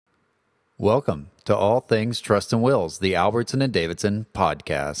Welcome to All Things Trust and Wills, the Albertson and Davidson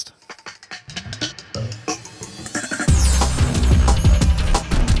podcast.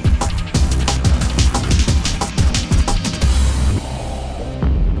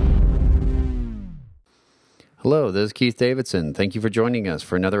 Hello, this is Keith Davidson. Thank you for joining us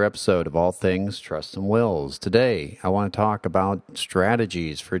for another episode of All Things Trust and Wills. Today, I want to talk about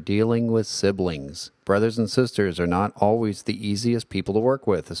strategies for dealing with siblings. Brothers and sisters are not always the easiest people to work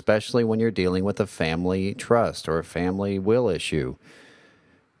with, especially when you're dealing with a family trust or a family will issue.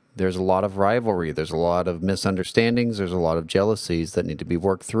 There's a lot of rivalry, there's a lot of misunderstandings, there's a lot of jealousies that need to be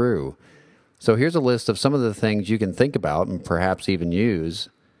worked through. So here's a list of some of the things you can think about and perhaps even use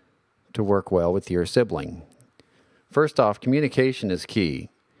to work well with your sibling. First off, communication is key,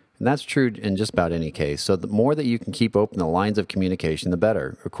 and that's true in just about any case. So the more that you can keep open the lines of communication, the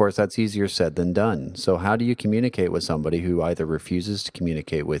better. Of course, that's easier said than done. So how do you communicate with somebody who either refuses to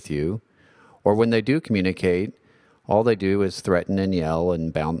communicate with you, or when they do communicate, all they do is threaten and yell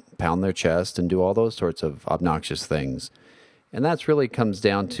and pound their chest and do all those sorts of obnoxious things? And that's really comes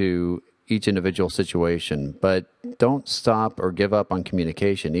down to each individual situation, but don't stop or give up on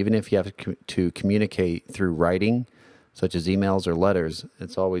communication. Even if you have to communicate through writing, such as emails or letters,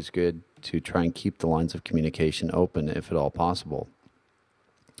 it's always good to try and keep the lines of communication open if at all possible.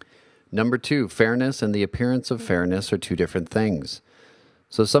 Number 2, fairness and the appearance of fairness are two different things.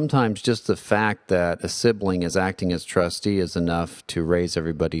 So sometimes just the fact that a sibling is acting as trustee is enough to raise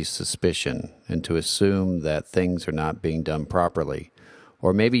everybody's suspicion and to assume that things are not being done properly.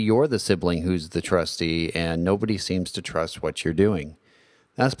 Or maybe you're the sibling who's the trustee and nobody seems to trust what you're doing.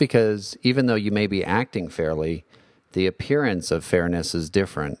 That's because even though you may be acting fairly, the appearance of fairness is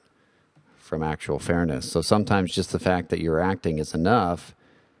different from actual fairness. So sometimes just the fact that you're acting is enough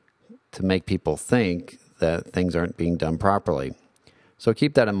to make people think that things aren't being done properly. So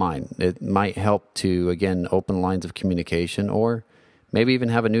keep that in mind. It might help to, again, open lines of communication, or maybe even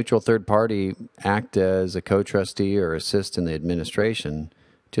have a neutral third party act as a co-trustee or assist in the administration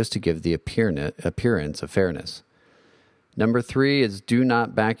just to give the appearance of fairness. Number 3 is do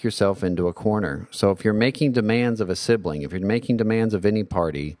not back yourself into a corner. So if you're making demands of a sibling, if you're making demands of any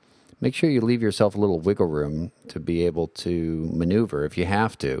party, make sure you leave yourself a little wiggle room to be able to maneuver if you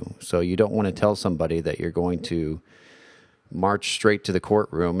have to. So you don't want to tell somebody that you're going to march straight to the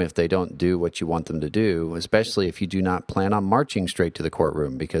courtroom if they don't do what you want them to do, especially if you do not plan on marching straight to the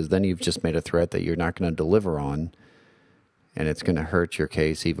courtroom, because then you've just made a threat that you're not going to deliver on, and it's going to hurt your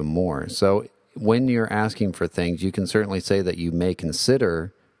case even more. So when you're asking for things, you can certainly say that you may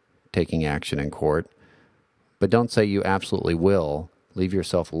consider taking action in court, but don't say you absolutely will. Leave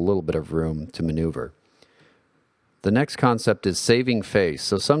yourself a little bit of room to maneuver. The next concept is saving face.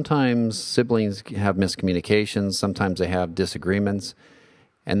 So sometimes siblings have miscommunications, sometimes they have disagreements,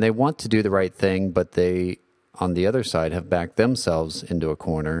 and they want to do the right thing, but they, on the other side, have backed themselves into a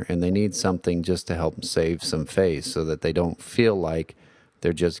corner, and they need something just to help save some face so that they don't feel like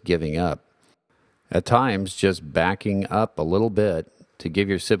they're just giving up. At times, just backing up a little bit to give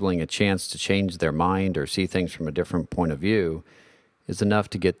your sibling a chance to change their mind or see things from a different point of view is enough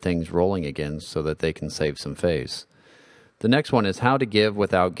to get things rolling again so that they can save some face. The next one is how to give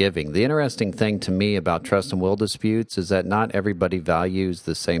without giving. The interesting thing to me about trust and will disputes is that not everybody values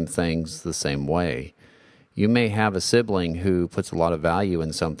the same things the same way. You may have a sibling who puts a lot of value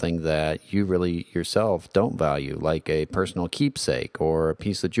in something that you really yourself don't value, like a personal keepsake or a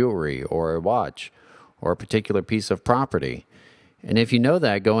piece of jewelry or a watch or a particular piece of property. And if you know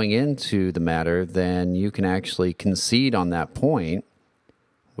that going into the matter, then you can actually concede on that point,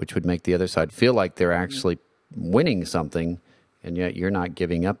 which would make the other side feel like they're actually winning something, and yet you're not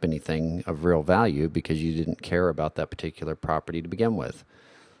giving up anything of real value because you didn't care about that particular property to begin with.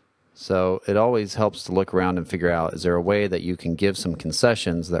 So it always helps to look around and figure out, is there a way that you can give some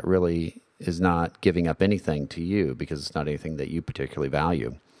concessions that really is not giving up anything to you because it's not anything that you particularly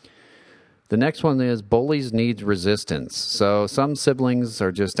value. The next one is bullies need resistance. So some siblings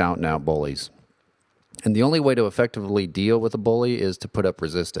are just out and out bullies. And the only way to effectively deal with a bully is to put up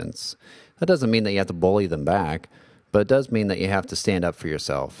resistance. That doesn't mean that you have to bully them back, but it does mean that you have to stand up for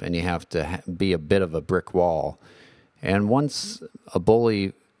yourself and you have to be a bit of a brick wall. And once a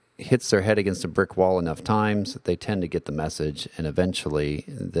bully hits their head against a brick wall enough times, they tend to get the message, and eventually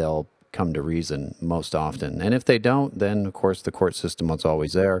they'll come to reason most often. And if they don't, then of course the court system is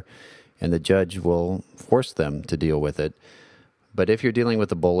always there, and the judge will force them to deal with it. But if you're dealing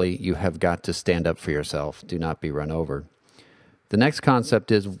with a bully, you have got to stand up for yourself. Do not be run over. The next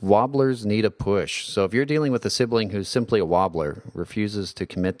concept is wobblers need a push. So if you're dealing with a sibling who's simply a wobbler, refuses to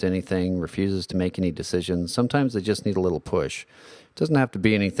commit to anything, refuses to make any decisions, sometimes they just need a little push. It doesn't have to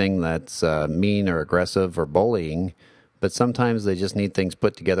be anything that's mean or aggressive or bullying, but sometimes they just need things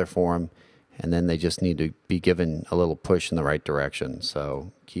put together for them, and then they just need to be given a little push in the right direction.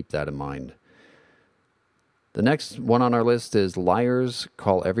 So keep that in mind. The next one on our list is liars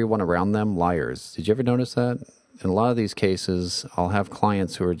call everyone around them liars. Did you ever notice that? In a lot of these cases, I'll have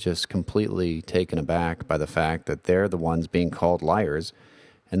clients who are just completely taken aback by the fact that they're the ones being called liars,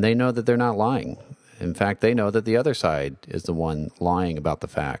 and they know that they're not lying. In fact, they know that the other side is the one lying about the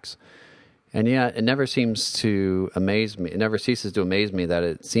facts. And yet, it never seems to amaze me. It never ceases to amaze me that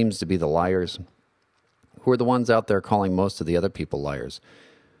it seems to be the liars who are the ones out there calling most of the other people liars.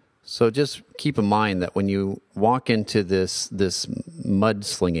 So just keep in mind that when you walk into this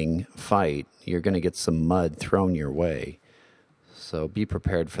mudslinging fight, you're going to get some mud thrown your way. So be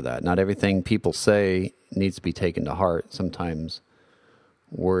prepared for that. Not everything people say needs to be taken to heart. Sometimes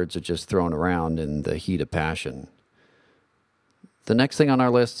words are just thrown around in the heat of passion. The next thing on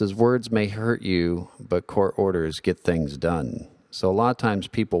our list is words may hurt you, but court orders get things done. So a lot of times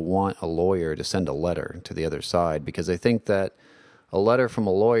people want a lawyer to send a letter to the other side because they think that a letter from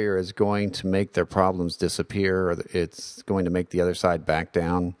a lawyer is going to make their problems disappear, or it's going to make the other side back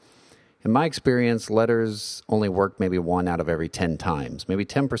down. In my experience, letters only work maybe 1 out of every 10 times. Maybe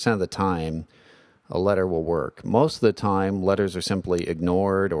 10% of the time, a letter will work. Most of the time, letters are simply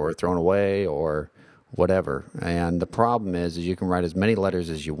ignored or thrown away or whatever. And the problem is you can write as many letters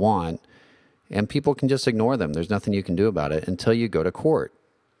as you want, and people can just ignore them. There's nothing you can do about it until you go to court.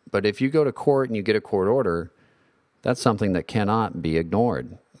 But if you go to court and you get a court order, that's something that cannot be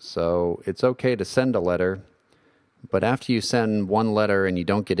ignored. So it's okay to send a letter, but after you send one letter and you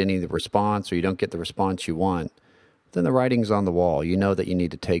don't get any response or you don't get the response you want, then the writing's on the wall. You know that you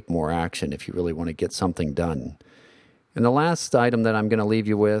need to take more action if you really want to get something done. And the last item that I'm going to leave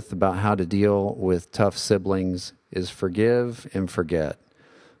you with about how to deal with tough siblings is forgive and forget.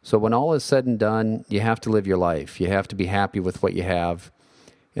 So when all is said and done, you have to live your life. You have to be happy with what you have.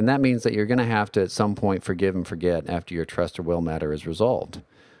 And that means that you're going to have to, at some point, forgive and forget after your trust or will matter is resolved.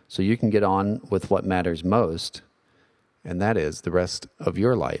 So you can get on with what matters most, and that is the rest of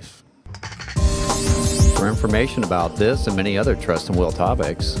your life. For information about this and many other trust and will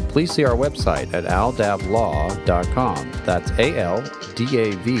topics, please see our website at aldavlaw.com. That's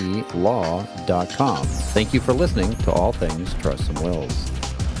ALDAV law.com. Thank you for listening to All Things Trust and Wills.